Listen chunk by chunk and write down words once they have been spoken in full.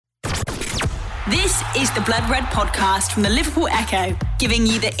This is the Blood Red podcast from the Liverpool Echo, giving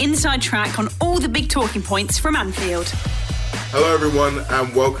you the inside track on all the big talking points from Anfield. Hello everyone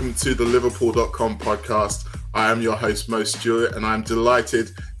and welcome to the Liverpool.com podcast. I am your host Mo Stewart and I'm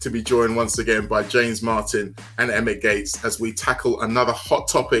delighted to be joined once again by James Martin and Emmett Gates as we tackle another hot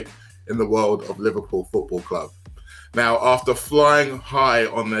topic in the world of Liverpool Football Club. Now, after flying high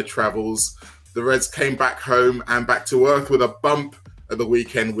on their travels, the Reds came back home and back to earth with a bump at the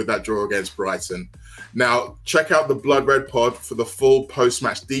weekend with that draw against Brighton. Now, check out the Blood Red pod for the full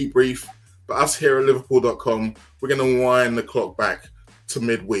post-match debrief. But us here at Liverpool.com, we're going to wind the clock back to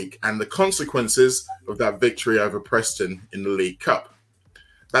midweek and the consequences of that victory over Preston in the League Cup.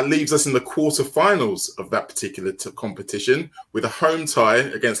 That leaves us in the quarter-finals of that particular competition with a home tie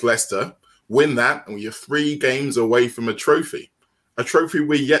against Leicester. Win that and you're 3 games away from a trophy. A trophy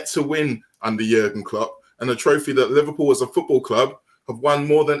we're yet to win under Jurgen Klopp and a trophy that Liverpool as a football club have won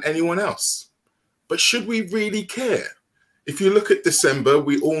more than anyone else. But should we really care? If you look at December,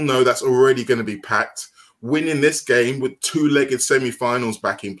 we all know that's already going to be packed. Winning this game with 2-legged semi-finals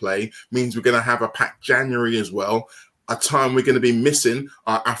back in play means we're going to have a packed January as well, a time we're going to be missing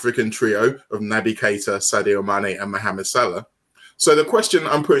our African trio of Naby Keita, Sadio Mane and Mohamed Salah. So the question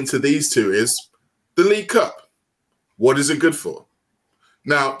I'm putting to these two is, the League Cup, what is it good for?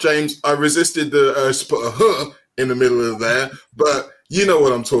 Now, James, I resisted the urge to put a huh in the middle of there, but you know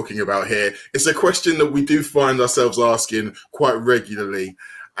what I'm talking about here. It's a question that we do find ourselves asking quite regularly.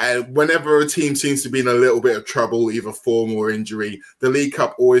 And whenever a team seems to be in a little bit of trouble, either form or injury, the League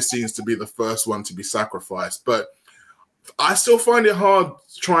Cup always seems to be the first one to be sacrificed. But I still find it hard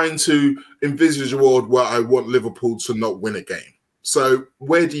trying to envisage a world where I want Liverpool to not win a game. So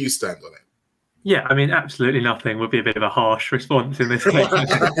where do you stand on it? Yeah, I mean, absolutely nothing would be a bit of a harsh response in this case.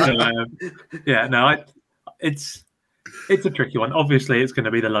 It's a tricky one. Obviously, it's going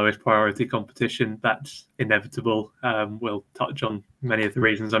to be the lowest priority competition. That's inevitable. We'll touch on many of the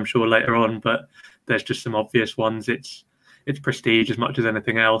reasons, I'm sure, later on, but there's just some obvious ones. It's prestige as much as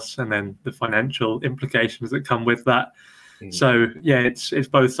anything else, and then the financial implications that come with that. So, yeah, it's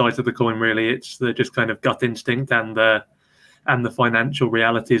both sides of the coin, really. It's the just kind of gut instinct and the financial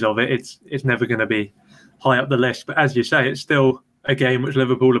realities of it. It's never going to be high up the list. But as you say, it's still a game which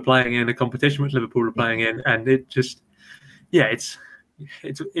Liverpool are playing in, a competition which Liverpool are playing in, and it just, it's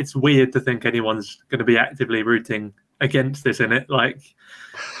weird to think anyone's going to be actively rooting against this in it. Like,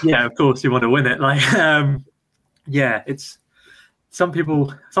 yeah, of course you want to win it. Like, it's some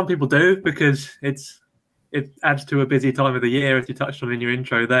people do because it adds to a busy time of the year, as you touched on in your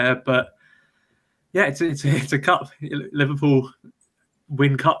intro there. But yeah, it's a cup. Liverpool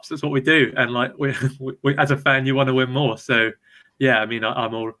win cups. That's what we do, and like we as a fan, you want to win more. So yeah, I mean,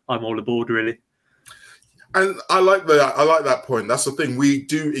 I'm all aboard really. And I like that point. That's the thing. We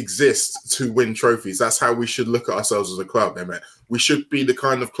do exist to win trophies. That's how we should look at ourselves as a club, Emmett. We should be the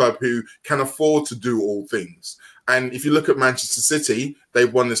kind of club who can afford to do all things. And if you look at Manchester City,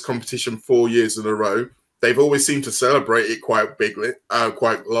 they've won this competition 4 years in a row. They've always seemed to celebrate it quite bigly,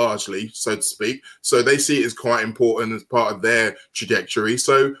 quite largely, so to speak. So they see it as quite important as part of their trajectory.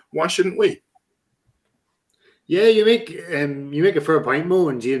 So why shouldn't we? Yeah, you make a fair point, Mo,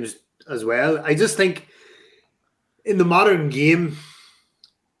 and James as well. I just think in the modern game,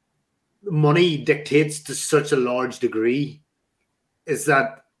 money dictates to such a large degree is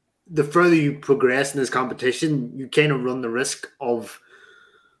that the further you progress in this competition, you kind of run the risk of,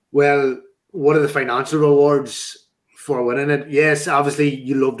 well, what are the financial rewards for winning it? Yes, obviously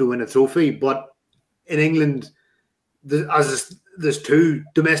you love to win a trophy, but in England, there's 2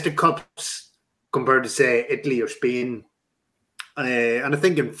 domestic cups compared to, say, Italy or Spain. And I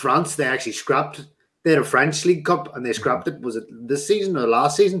think in France, they actually scrapped. They had a French League Cup and they scrapped it. Was it this season or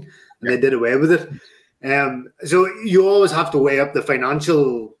last season? And they did away with it. So you always have to weigh up the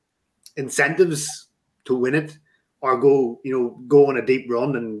financial incentives to win it or go on a deep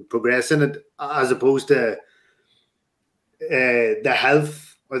run and progress in it, as opposed to the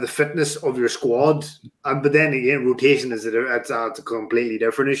health or the fitness of your squad. But then again, rotation is a completely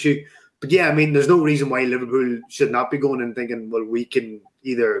different issue. But yeah, I mean, there's no reason why Liverpool should not be going and thinking, well, we can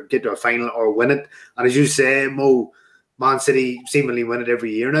either get to a final or win it. And as you say, Mo, Man City seemingly win it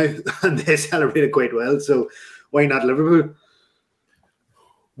every year now, and they celebrate it quite well. So why not Liverpool?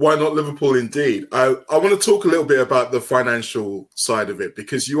 Why not Liverpool indeed? I want to talk a little bit about the financial side of it,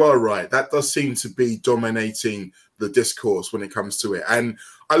 because you are right. That does seem to be dominating the discourse when it comes to it. And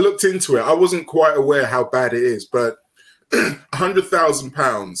I looked into it. I wasn't quite aware how bad it is, but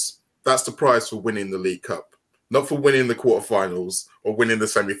 £100,000, that's the prize for winning the League Cup. Not for winning the quarterfinals or winning the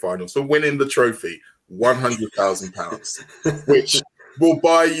semi-finals, for winning the trophy, £100,000, which will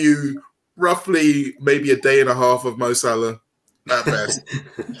buy you roughly maybe a day and a half of Mo Salah at best.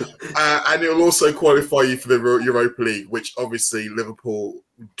 And it will also qualify you for the Europa League, which obviously Liverpool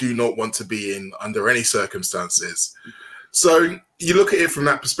do not want to be in under any circumstances. So you look at it from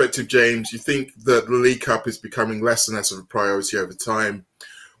that perspective, James, you think that the League Cup is becoming less and less of a priority over time.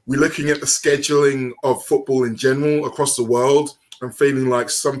 We're looking at the scheduling of football in general across the world and feeling like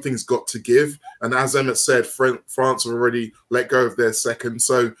something's got to give. And as Emmett said, France have already let go of their second.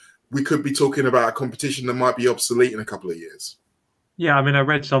 So we could be talking about a competition that might be obsolete in a couple of years. Yeah, I mean, I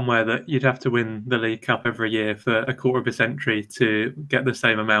read somewhere that you'd have to win the League Cup every year for a quarter of a century to get the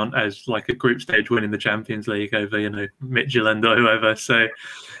same amount as like a group stage win in the Champions League over, Midtjylland or whoever. So,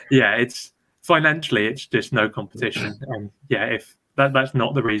 yeah, it's financially, it's just no competition. And yeah, if that's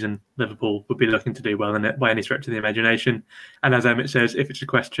not the reason Liverpool would be looking to do well in it by any stretch of the imagination. And as Emmett says, if it's a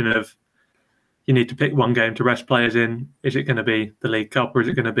question of you need to pick one game to rest players in, is it going to be the League Cup or is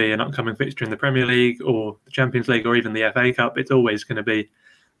it going to be an upcoming fixture in the Premier League or the Champions League or even the FA Cup? It's always going to be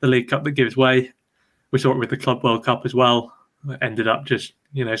the League Cup that gives way. We saw it with the Club World Cup as well. It ended up just,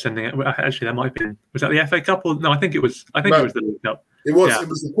 sending it. Actually, that might have been, was that the FA Cup or no? I think it was the League Cup. It was. Yeah. It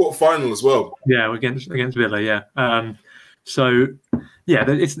was the quarter-final as well. Yeah, against Villa. Yeah. So yeah,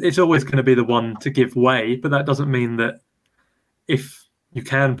 it's always going to be the one to give way, but that doesn't mean that if you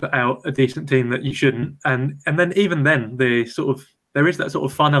can put out a decent team that you shouldn't, and then even then there is that sort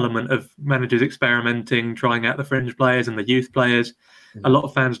of fun element of managers experimenting, trying out the fringe players and the youth players. Mm-hmm. A lot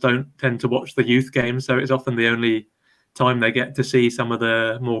of fans don't tend to watch the youth games, so it's often the only time they get to see some of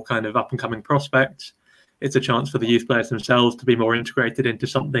the more kind of up and coming prospects. It's a chance for the youth players themselves to be more integrated into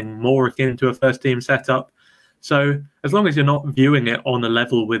something more akin to a first team setup. So as long as you're not viewing it on a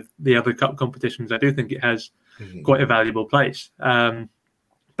level with the other cup competitions, I do think it has quite a valuable place.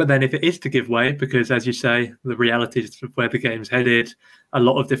 But then if it is to give way, because as you say, the realities of where the game's headed, a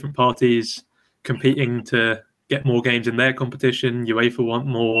lot of different parties competing to get more games in their competition, UEFA want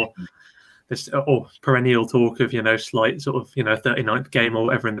more. There's perennial talk of, slight sort of, 39th game or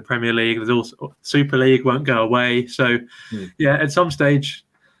whatever in the Premier League. There's also Super League won't go away. So, yeah, at some stage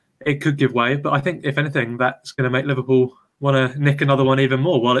it could give way. But I think, if anything, that's going to make Liverpool want to nick another one even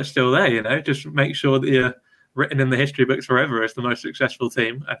more while it's still there, just make sure that you're written in the history books forever as the most successful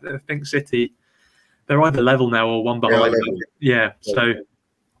team. I think City, they're either level now or one behind. Yeah. So,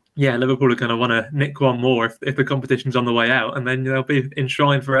 yeah, Liverpool are going to want to nick one more if the competition's on the way out, and then they'll be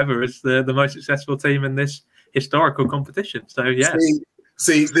enshrined forever as the most successful team in this historical competition. So, yeah.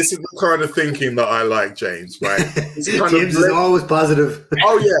 See, this is the kind of thinking that I like, James, right? James is always positive.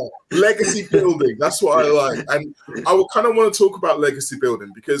 Oh, yeah. Legacy building. That's what I like. And I would kind of want to talk about legacy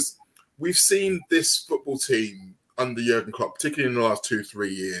building because we've seen this football team under Jurgen Klopp, particularly in the last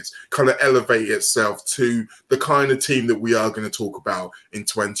 2-3 years, kind of elevate itself to the kind of team that we are going to talk about in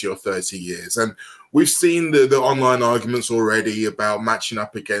 20 or 30 years. And we've seen the online arguments already about matching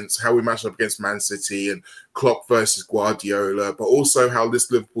up against how we match up against Man City and Klopp versus Guardiola, but also how this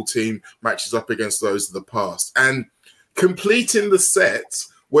Liverpool team matches up against those of the past. And completing the set,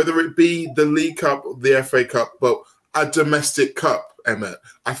 whether it be the League Cup, the FA Cup, but a domestic cup, Emmett,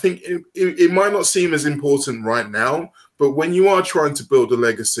 I think it might not seem as important right now, but when you are trying to build a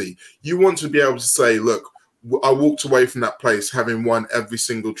legacy, you want to be able to say, look, I walked away from that place having won every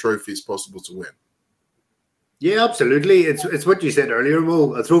single trophy it's possible to win. Yeah, absolutely. It's what you said earlier,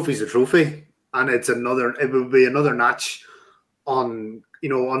 Mo. A trophy's a trophy, and it will be another notch on,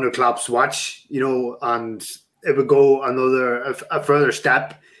 under Klopp's watch, and it would go a further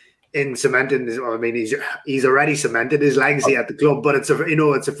step in cementing his, he's already cemented his legacy at the club, but it's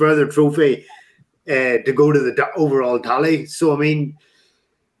a further trophy to go to the overall tally. So as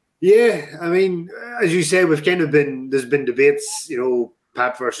you say, there's been debates,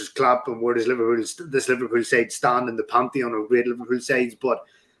 Pep versus Klopp, and where does this Liverpool side stand in the pantheon of great Liverpool sides. But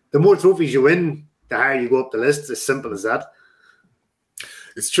the more trophies you win, the higher you go up the list. As simple as that.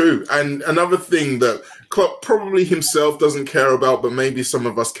 It's true. And another thing that Klopp probably himself doesn't care about, but maybe some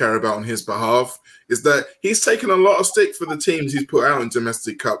of us care about on his behalf, is that he's taken a lot of stick for the teams he's put out in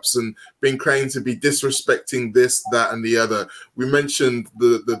domestic cups and been claimed to be disrespecting this, that, and the other. We mentioned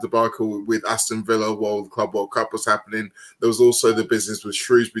the debacle with Aston Villa while the Club World Cup was happening. There was also the business with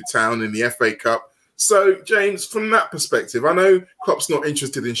Shrewsbury Town in the FA Cup. So, James, from that perspective, I know Klopp's not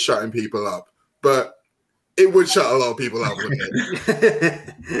interested in shutting people up, but it would shut a lot of people up, wouldn't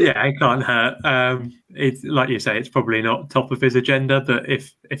it? Yeah, it can't hurt. It's like you say, it's probably not top of his agenda, but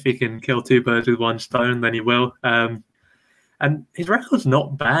if he can kill two birds with one stone, then he will. And his record's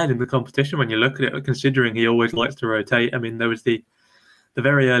not bad in the competition when you look at it, considering he always likes to rotate. I mean, there was the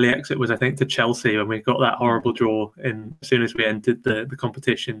very early exit was, I think, to Chelsea when we got that horrible draw as soon as we entered the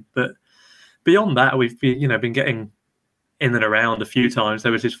competition. But beyond that, we've been getting in and around a few times.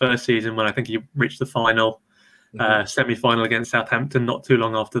 There was his first season when I think he reached the final, semi-final against Southampton not too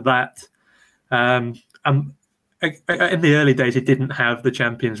long after that. In the early days, he didn't have the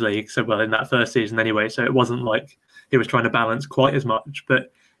Champions League, in that first season anyway, so it wasn't like he was trying to balance quite as much.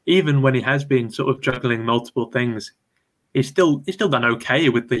 But even when he has been sort of juggling multiple things, he's still done okay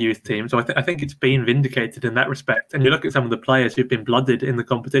with the youth team. So I think it's been vindicated in that respect. And you look at some of the players who've been blooded in the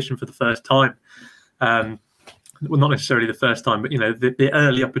competition for the first time. Well, not necessarily the first time, but the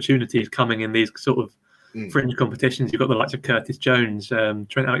early opportunities coming in these sort of fringe competitions. You've got the likes of Curtis Jones, Trent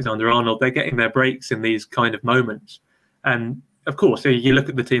Alexander-Arnold. They're getting their breaks in these kind of moments. And of course, you look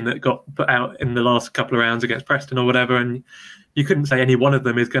at the team that got put out in the last couple of rounds against Preston or whatever, and you couldn't say any one of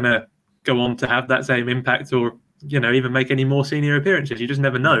them is going to go on to have that same impact or even make any more senior appearances. You just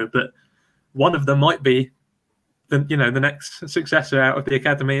never know. But one of them might be the next successor out of the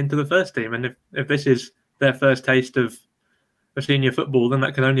academy into the first team. And if this is their first taste of senior football, then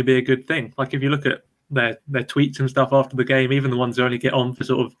that can only be a good thing. Like if you look at their tweets and stuff after the game, even the ones who only get on for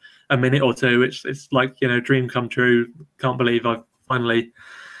sort of a minute or two, it's like, dream come true. Can't believe I've finally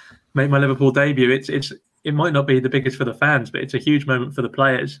made my Liverpool debut. It might not be the biggest for the fans, but it's a huge moment for the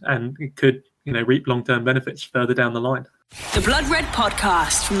players, and it could reap long-term benefits further down the line. The Blood Red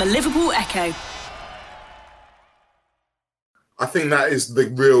Podcast from the Liverpool Echo. I think that is the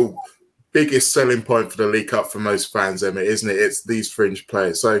real biggest selling point for the League Cup for most fans, Emmett, isn't it? It's these fringe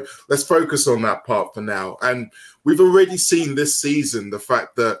players. So let's focus on that part for now. And we've already seen this season the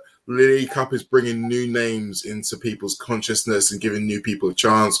fact that the League Cup is bringing new names into people's consciousness and giving new people a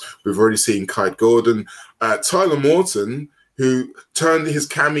chance. We've already seen Kai Gordon, Tyler Morton, who turned his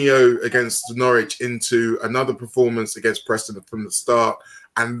cameo against Norwich into another performance against Preston from the start,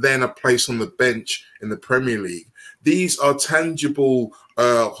 and then a place on the bench in the Premier League. These are tangible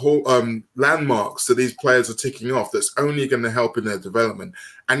landmarks that these players are ticking off that's only going to help in their development.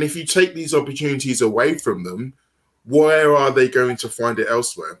 And if you take these opportunities away from them, where are they going to find it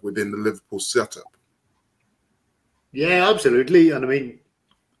elsewhere within the Liverpool setup? Yeah, absolutely. And I mean,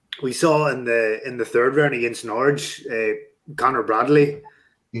 we saw in the third round against Norwich, Connor Bradley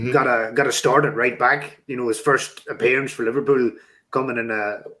got a start at right back. His first appearance for Liverpool coming in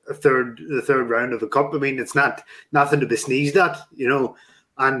the third round of the cup. I mean, it's nothing to be sneezed at,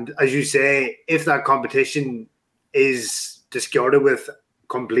 And as you say, if that competition is discarded with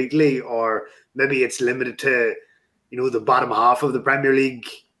completely, or maybe it's limited to, the bottom half of the Premier League,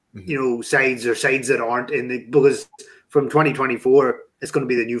 sides or sides that aren't in the, because from 2024, it's going to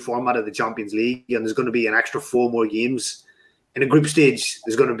be the new format of the Champions League, and there's going to be an extra 4 more games. In a group stage,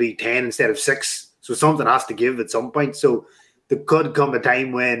 there's going to be 10 instead of 6. So something has to give at some point. So there could come a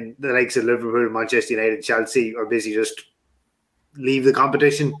time when the likes of Liverpool, Manchester United, Chelsea are basically just leave the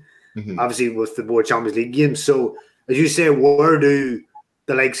competition, obviously with the more Champions League games. So as you say, where do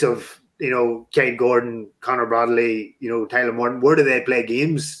the likes of, Kai Gordon, Connor Bradley, Tyler Morton, where do they play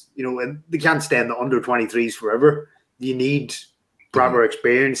games? And they can't stay in the under 23s forever. You need proper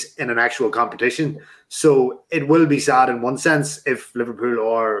experience in an actual competition. So it will be sad in one sense if Liverpool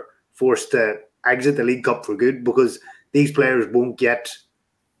are forced to exit the League Cup for good, because these players won't get,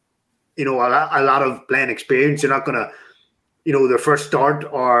 a lot of playing experience. You're not going to, their first start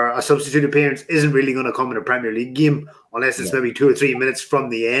or a substitute appearance isn't really going to come in a Premier League game unless it's maybe 2 or 3 minutes from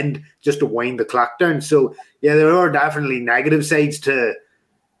the end just to wind the clock down. So, yeah, there are definitely negative sides to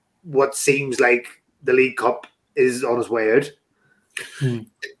what seems like the League Cup is on its way out.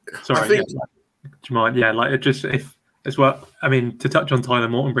 Sorry, do you mind? Yeah, like it just, if as well, I mean, to touch on Tyler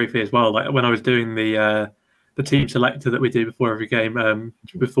Morton briefly as well, like when I was doing the team selector that we do before every game,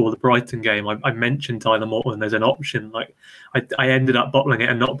 before the Brighton game, I mentioned Tyler Morton as an option. Like I ended up bottling it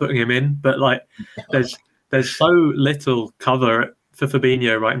and not putting him in, but like there's so little cover for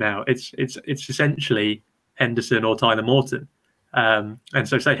Fabinho right now. It's essentially Henderson or Tyler Morton, and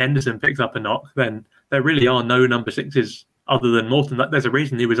so say Henderson picks up a knock, then there really are no number 6s other than Morton. There's a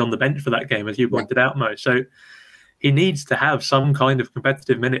reason he was on the bench for that game, as you pointed out, Mo. So he needs to have some kind of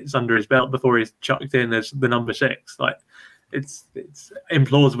competitive minutes under his belt before he's chucked in as the number 6. Like it's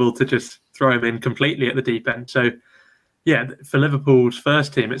implausible to just throw him in completely at the deep end. So yeah, for Liverpool's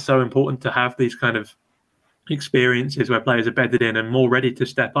first team, it's so important to have these kind of experiences where players are bedded in and more ready to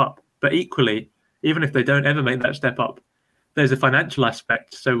step up. But equally, even if they don't ever make that step up, there's a financial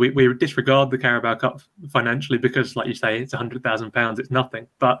aspect. So we disregard the Carabao Cup financially because, like you say, it's £100,000. It's nothing,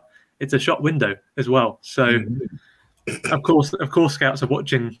 but it's a shop window as well. So of course, scouts are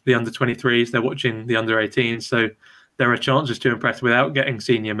watching the under-23s. They're watching the under-18s. So there are chances to impress without getting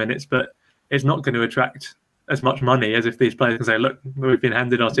senior minutes, but it's not going to attract as much money as if these players can say, look, we've been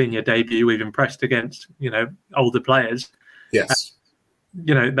handed our senior debut, we've impressed against, older players. Yes.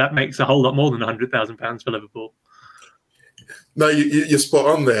 That makes a whole lot more than £100,000 for Liverpool. No, you're spot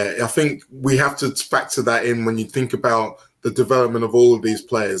on there. I think we have to factor that in when you think about the development of all of these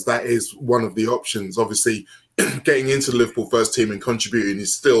players. That is one of the options. Obviously, getting into the Liverpool first team and contributing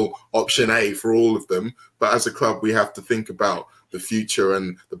is still option A for all of them. But as a club, we have to think about the future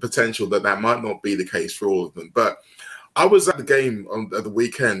and the potential that might not be the case for all of them. But I was at the game on the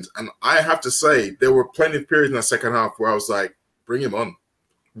weekend, and I have to say there were plenty of periods in the second half where I was like, bring him on.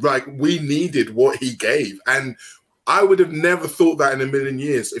 Like, we needed what he gave. And I would have never thought that in a million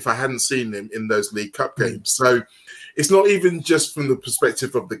years if I hadn't seen him in those League Cup games. So it's not even just from the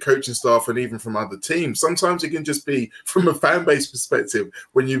perspective of the coaching staff and even from other teams. Sometimes it can just be from a fan base perspective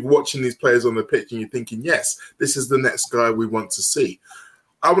when you're watching these players on the pitch and you're thinking, yes, this is the next guy we want to see.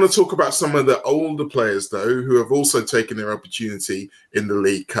 I want to talk about some of the older players, though, who have also taken their opportunity in the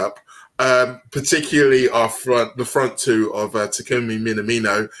League Cup, particularly the front two of Takumi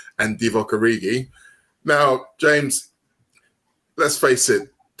Minamino and Divock Origi. Now, James, let's face it,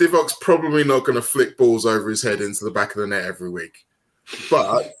 Divock's probably not going to flick balls over his head into the back of the net every week.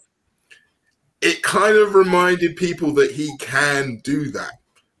 But it kind of reminded people that he can do that.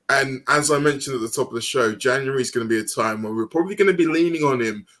 And as I mentioned at the top of the show, January is going to be a time where we're probably going to be leaning on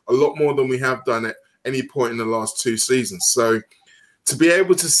him a lot more than we have done at any point in the last 2 seasons. So to be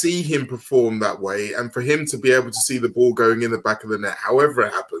able to see him perform that way and for him to be able to see the ball going in the back of the net, however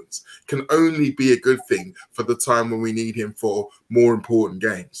it happens, can only be a good thing for the time when we need him for more important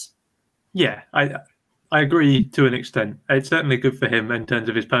games. Yeah, I agree to an extent. It's certainly good for him in terms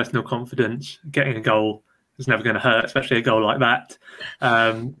of his personal confidence. Getting a goal is never going to hurt, especially a goal like that.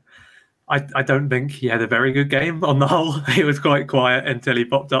 I don't think he had a very good game on the whole. He was quite quiet until he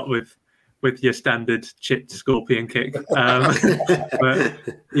popped up with your standard chipped scorpion kick. But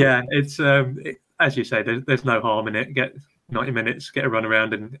yeah, it's as you say, there's no harm in it. Get 90 minutes, get a run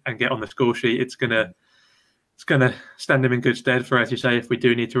around and get on the score sheet. It's gonna stand him in good stead for, as you say, if we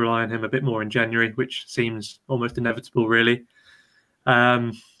do need to rely on him a bit more in January, which seems almost inevitable, really.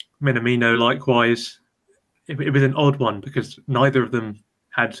 Minamino, likewise, it was an odd one because neither of them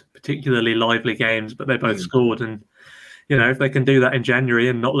had particularly lively games, but they both scored. And if they can do that in January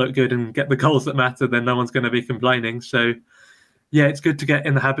and not look good and get the goals that matter, then no one's going to be complaining. So, yeah, it's good to get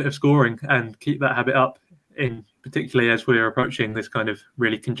in the habit of scoring and keep that habit up, in particularly as we're approaching this kind of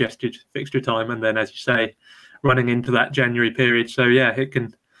really congested fixture time. And then, as you say, running into that January period. So, yeah, it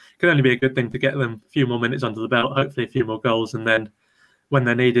can only be a good thing to get them a few more minutes under the belt, hopefully a few more goals, and then when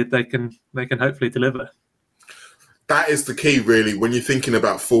they're needed, they can hopefully deliver. That is the key, really, when you're thinking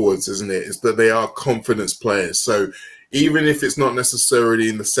about forwards, isn't it? Is that they are confidence players. So even if it's not necessarily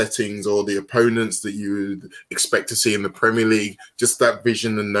in the settings or the opponents that you would expect to see in the Premier League, just that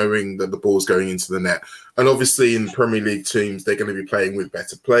vision and knowing that the ball's going into the net. And obviously in Premier League teams, they're going to be playing with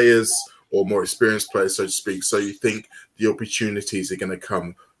better players or more experienced players, so to speak. So you think the opportunities are going to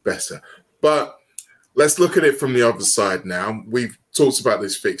come better. But let's look at it from the other side now. We've talked about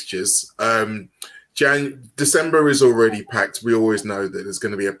these fixtures. December is already packed. We always know that there's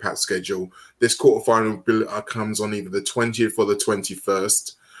going to be a packed schedule. This quarterfinal comes on either the 20th or the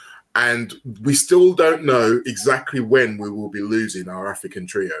 21st. And we still don't know exactly when we will be losing our African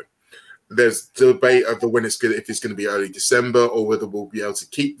trio. There's debate over when if it's going to be early December or whether we'll be able to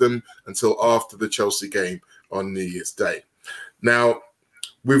keep them until after the Chelsea game on New Year's Day. Now,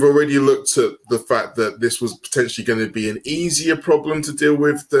 we've already looked at the fact that this was potentially going to be an easier problem to deal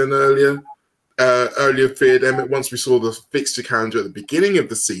with than earlier feared, Emmett, once we saw the fixture calendar at the beginning of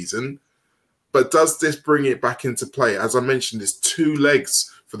the season. But does this bring it back into play? As I mentioned, there's 2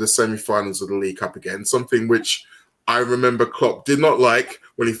 legs for the semi-finals of the League Cup again, something which I remember Klopp did not like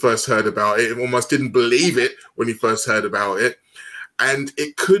when he first heard about it. He almost didn't believe it when he first heard about it. And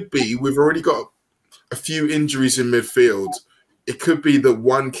it could be, we've already got a few injuries in midfield. It could be that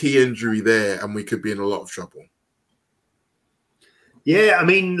one key injury there and we could be in a lot of trouble. Yeah, I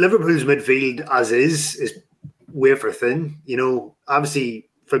mean, Liverpool's midfield as is wafer thin. Obviously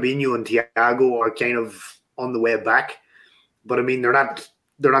Fabinho and Thiago are kind of on the way back, but I mean they're not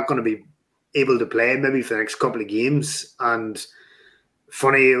going to be able to play maybe for the next couple of games. And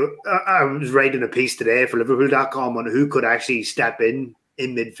funny, I was writing a piece today for Liverpool.com on who could actually step in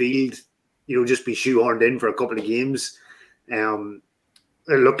midfield, just be shoehorned in for a couple of games. I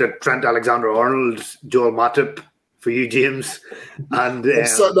looked at Trent Alexander-Arnold, Joel Matip, for you, James. And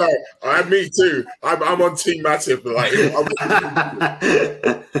so no, me too. I'm on Team Matip.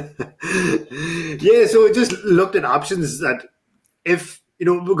 Yeah, so I just looked at options that if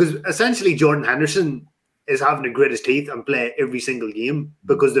because essentially Jordan Henderson is having to grit his teeth and play every single game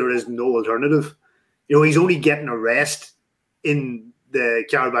because there is no alternative. He's only getting a rest in the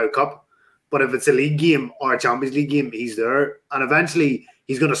Carabao Cup, but if it's a league game or a Champions League game, he's there. And eventually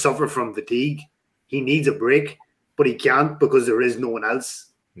he's going to suffer from fatigue. He needs a break, but he can't because there is no one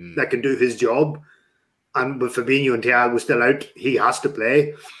else that can do his job. And with Fabinho and Thiago still out, he has to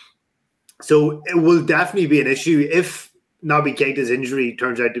play. So it will definitely be an issue. If Naby Keita's injury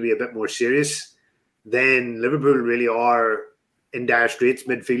turns out to be a bit more serious, then Liverpool really are in dire straits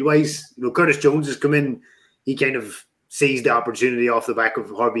midfield-wise. Curtis Jones has come in. He kind of seized the opportunity off the back of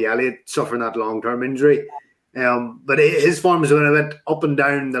Harvey Elliott suffering that long-term injury. But his form has been a bit up and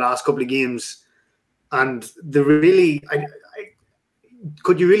down the last couple of games. And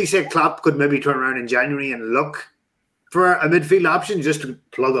could you really say Klopp could maybe turn around in January and look for a midfield option just to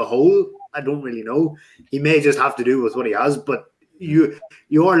plug a hole? I don't really know. He may just have to do with what he has, but you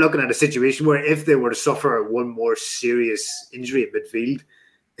are looking at a situation where if they were to suffer one more serious injury at midfield,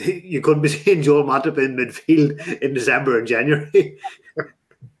 you could be seeing Joel Matip in midfield in December and January.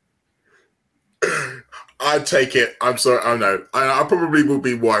 I'd take it. I'm sorry. I know. I probably will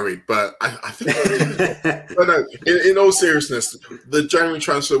be worried, but I think. But no, in all seriousness, the January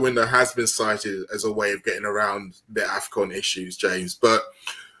transfer window has been cited as a way of getting around the AFCON issues, James. But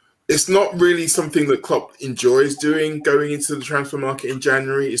it's not really something that Klopp enjoys doing, going into the transfer market in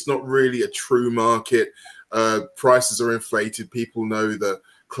January. It's not really a true market. Prices are inflated. People know that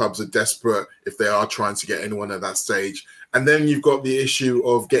clubs are desperate if they are trying to get anyone at that stage. And then you've got the issue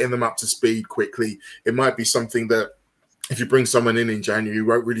of getting them up to speed quickly. It might be something that if you bring someone in January, you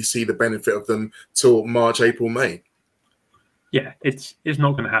won't really see the benefit of them till March, April, May. Yeah, it's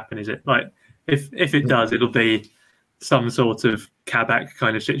not going to happen, is it? Like if it does, it'll be some sort of Kabak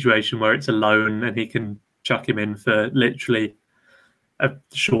kind of situation where it's a loan and he can chuck him in for literally a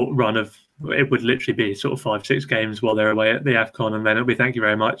short run of, it would literally be sort of 5-6 games while they're away at the AFCON, and then it'll be thank you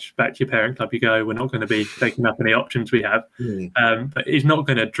very much, back to your parent club you go. We're not going to be taking up any options we have. But he's not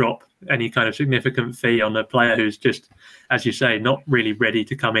going to drop any kind of significant fee on a player who's just, as you say, not really ready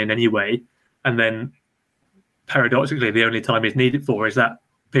to come in anyway. And then paradoxically, the only time he's needed for is that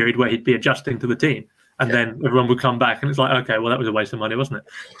period where he'd be adjusting to the team. And then everyone would come back and it's like, okay, well, that was a waste of money, wasn't it?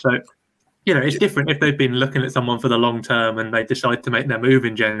 So, it's different if they've been looking at someone for the long term and they decide to make their move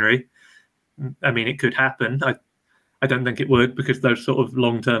in January. I mean, it could happen. I don't think it would, because those sort of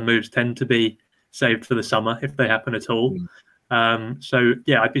long-term moves tend to be saved for the summer if they happen at all. So,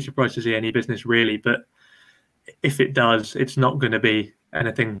 yeah, I'd be surprised to see any business really. But if it does, it's not going to be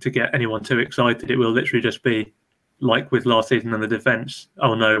anything to get anyone too excited. It will literally just be like with last season on the defence.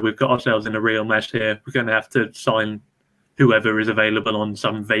 Oh, no, we've got ourselves in a real mess here. We're going to have to sign whoever is available on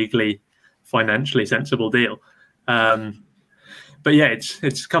some vaguely financially sensible deal. But yeah,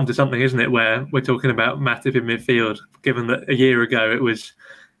 it's come to something, isn't it, where we're talking about Matip in midfield, given that a year ago it was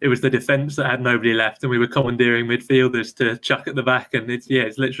the defence that had nobody left and we were commandeering midfielders to chuck at the back, and it's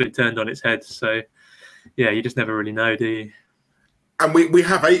literally turned on its head. So yeah, you just never really know, do you? And we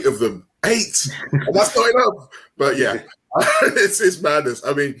have 8 of them. 8! And that's not enough. But yeah, it's madness.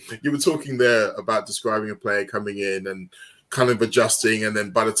 I mean, you were talking there about describing a player coming in and kind of adjusting, and then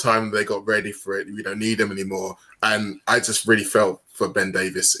by the time they got ready for it, we don't need him anymore. And I just really felt for Ben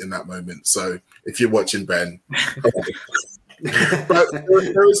Davies in that moment. So if you're watching, Ben. But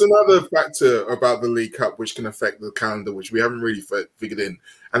there is another factor about the League Cup which can affect the calendar, which we haven't really figured in,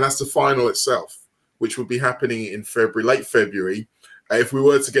 and that's the final itself, which will be happening in late February. If we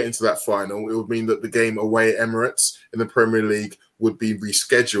were to get into that final, it would mean that the game away at Emirates in the Premier League would be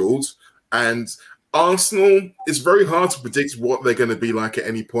rescheduled. And Arsenal, it's very hard to predict what they're going to be like at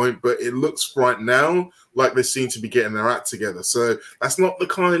any point, but it looks right now like they seem to be getting their act together. So that's not the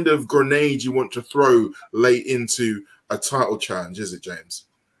kind of grenade you want to throw late into a title challenge, is it, James?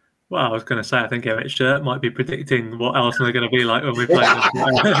 Well, I was going to say, I think Emmett Shirt might be predicting what Arsenal are going to be like when we play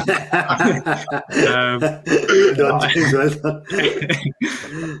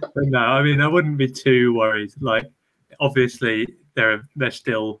No, I mean, I wouldn't be too worried. Like, obviously, they're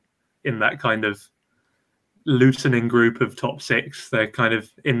still in that kind of loosening group of top 6. They're kind of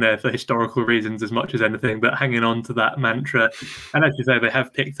in there for historical reasons as much as anything, but hanging on to that mantra. And as you say, they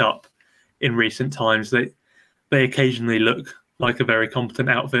have picked up in recent times. They occasionally look like a very competent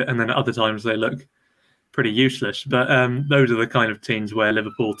outfit, and then at other times they look pretty useless. But those are the kind of teams where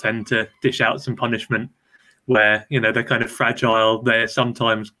Liverpool tend to dish out some punishment, where they're kind of fragile. They're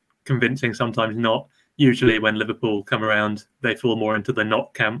sometimes convincing, sometimes not. Usually when Liverpool come around, they fall more into the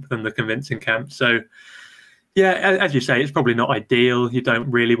not camp than the convincing camp. So yeah, as you say, it's probably not ideal. You don't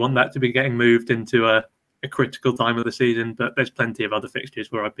really want that to be getting moved into a critical time of the season, but there's plenty of other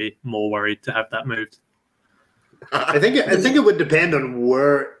fixtures where I'd be more worried to have that moved. I think it would depend on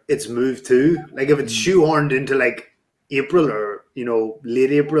where it's moved to. Like if it's shoehorned into like April or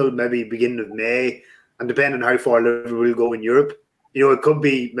late April, maybe beginning of May, and depending on how far Liverpool will go in Europe, it could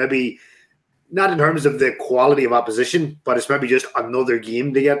be maybe not in terms of the quality of opposition, but it's maybe just another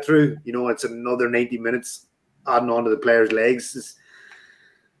game to get through. It's another 90 minutes adding on to the players' legs.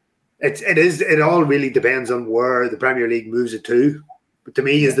 It all really depends on where the Premier League moves it to. But to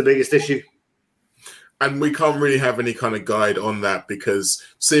me, is the biggest issue. And we can't really have any kind of guide on that because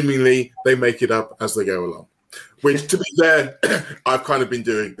seemingly they make it up as they go along. Which, to be fair, I've kind of been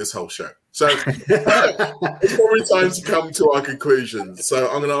doing this whole show. So it's probably time to come to our conclusions. So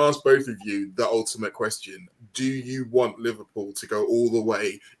I'm going to ask both of you the ultimate question. Do you want Liverpool to go all the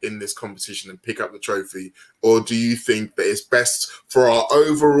way in this competition and pick up the trophy? Or do you think that it's best for our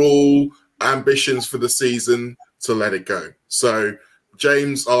overall ambitions for the season to let it go? So,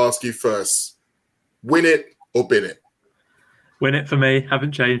 James, I'll ask you first. Win it or bin it? Win it for me.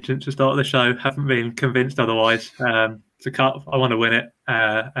 Haven't changed since the start of the show. Haven't been convinced otherwise. It's a cut. I want to win it.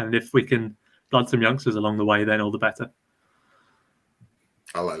 And if we can blood some youngsters along the way, then all the better.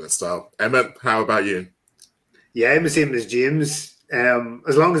 I like that style. Emmett, how about you? Yeah, I'm the same as James.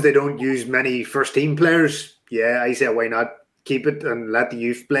 As long as they don't use many first-team players, yeah, I say why not? Keep it and let the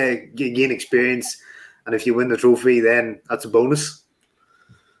youth play, gain experience. And if you win the trophy, then that's a bonus.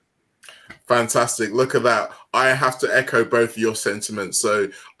 Fantastic. Look at that. I have to echo both of your sentiments. So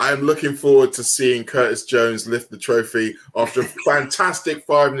I'm looking forward to seeing Curtis Jones lift the trophy after a fantastic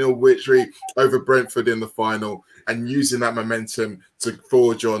 5-0 victory over Brentford in the final and using that momentum to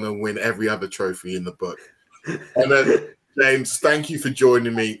forge on and win every other trophy in the book. And then, James, thank you for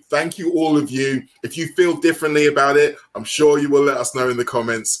joining me. Thank you, all of you. If you feel differently about it, I'm sure you will let us know in the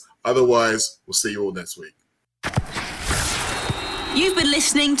comments. Otherwise, we'll see you all next week. You've been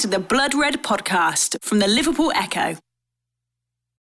listening to the Blood Red podcast from the Liverpool Echo.